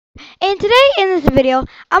And today in this video,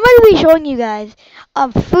 I'm going to be showing you guys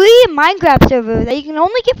a free Minecraft server that you can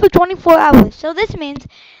only get for 24 hours. So this means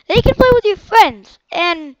that you can play with your friends.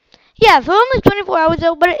 And yeah, for only 24 hours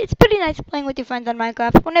though, but it's pretty nice playing with your friends on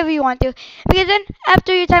Minecraft whenever you want to. Because then,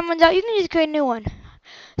 after your time runs out, you can just create a new one.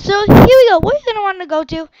 So here we go. What you're going to want to go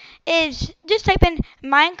to is just type in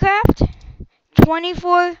Minecraft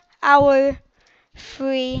 24-hour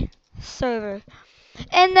free server.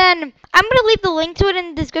 And then I'm going to leave the link to it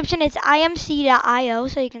in the description. It's imc.io,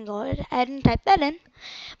 so you can go ahead and type that in.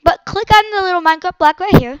 But click on the little Minecraft block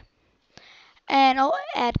right here. And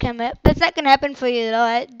ad commit. That's not going to happen for you,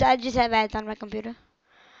 though. I just have ads on my computer.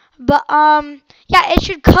 But, yeah, it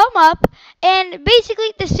should come up. And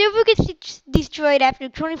basically, the server gets destroyed after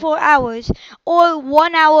 24 hours or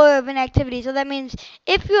 1 hour of inactivity. So that means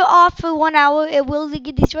if you're off for 1 hour, it will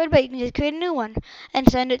get destroyed, but you can just create a new one and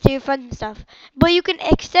send it to your friends and stuff. But you can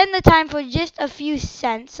extend the time for just a few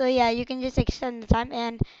cents. So, yeah, you can just extend the time.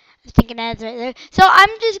 And I was thinking ads right there. So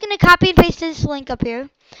I'm just going to copy and paste this link up here.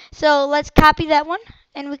 So let's copy that one.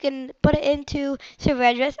 And we can put it into server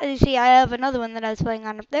address. As you see, I have another one that I was playing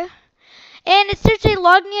on up there. And it starts saying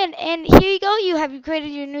logging in, and here you go. You have created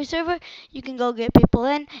your new server. You can go get people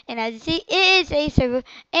in, and as you see, it is a server.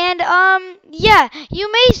 And yeah,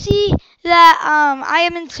 you may see that I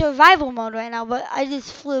am in survival mode right now, but I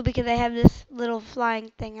just flew because I have this little flying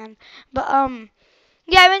thing on. But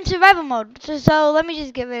yeah, I'm in survival mode. So let me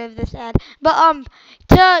just get rid of this ad. But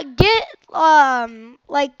to get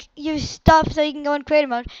like your stuff so you can go in creative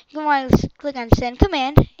mode, you can want to click on send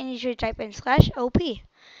command, and you should type in /op.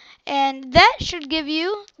 And that should give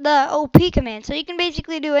you the OP command. So you can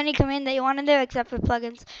basically do any command that you want in there except for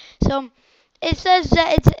plugins. So it says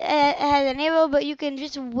that it has an arrow, but you can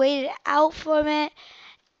just wait it out for it.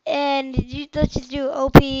 And let's just do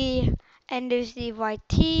OP Ender Steve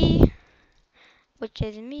YT, which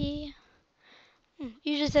is me.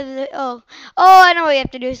 You just said that, oh, I know what you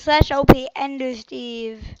have to do. /OP Ender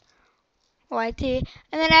Steve YT.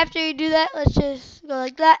 And then after you do that, let's just go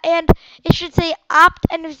like that. And it should say opt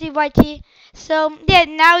NFC YT. So yeah,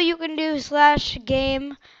 now you can do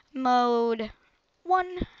 /game mode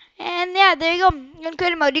 1. And yeah, there you go. In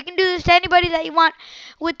creative mode. You can do this to anybody that you want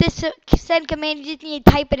with this send command. You just need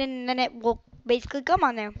to type it in and then it will basically come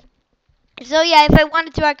on there. So yeah, if I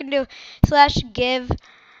wanted to, I can do /give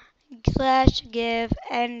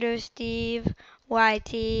Ender Steve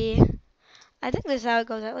YT. I think this is how it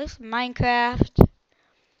goes at least. Minecraft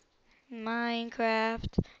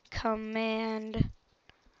command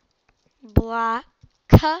block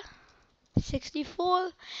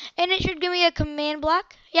 64, and it should give me a command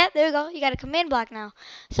block. Yeah, there you go. You got a command block now.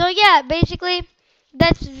 So yeah, basically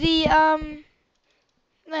that's the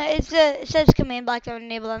it says command blocks are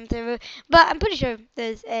enabled on the server, but I'm pretty sure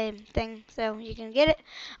there's a thing so you can get it.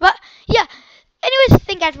 But yeah. Anyways,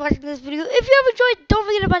 thank you guys for watching this video. If you have enjoyed, don't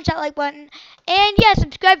forget to punch that like button. And yeah,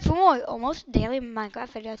 subscribe for more almost daily Minecraft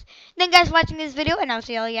videos. Thank you guys for watching this video, and I'll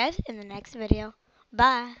see all you guys in the next video.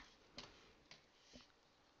 Bye.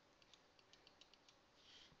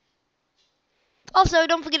 Also,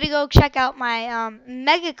 don't forget to go check out my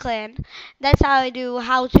Mega Clan. That's how I do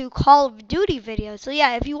how to Call of Duty videos. So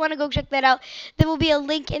yeah, if you want to go check that out, there will be a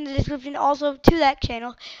link in the description also to that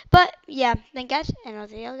channel. But yeah, thank you guys, and I'll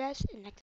see you guys in the next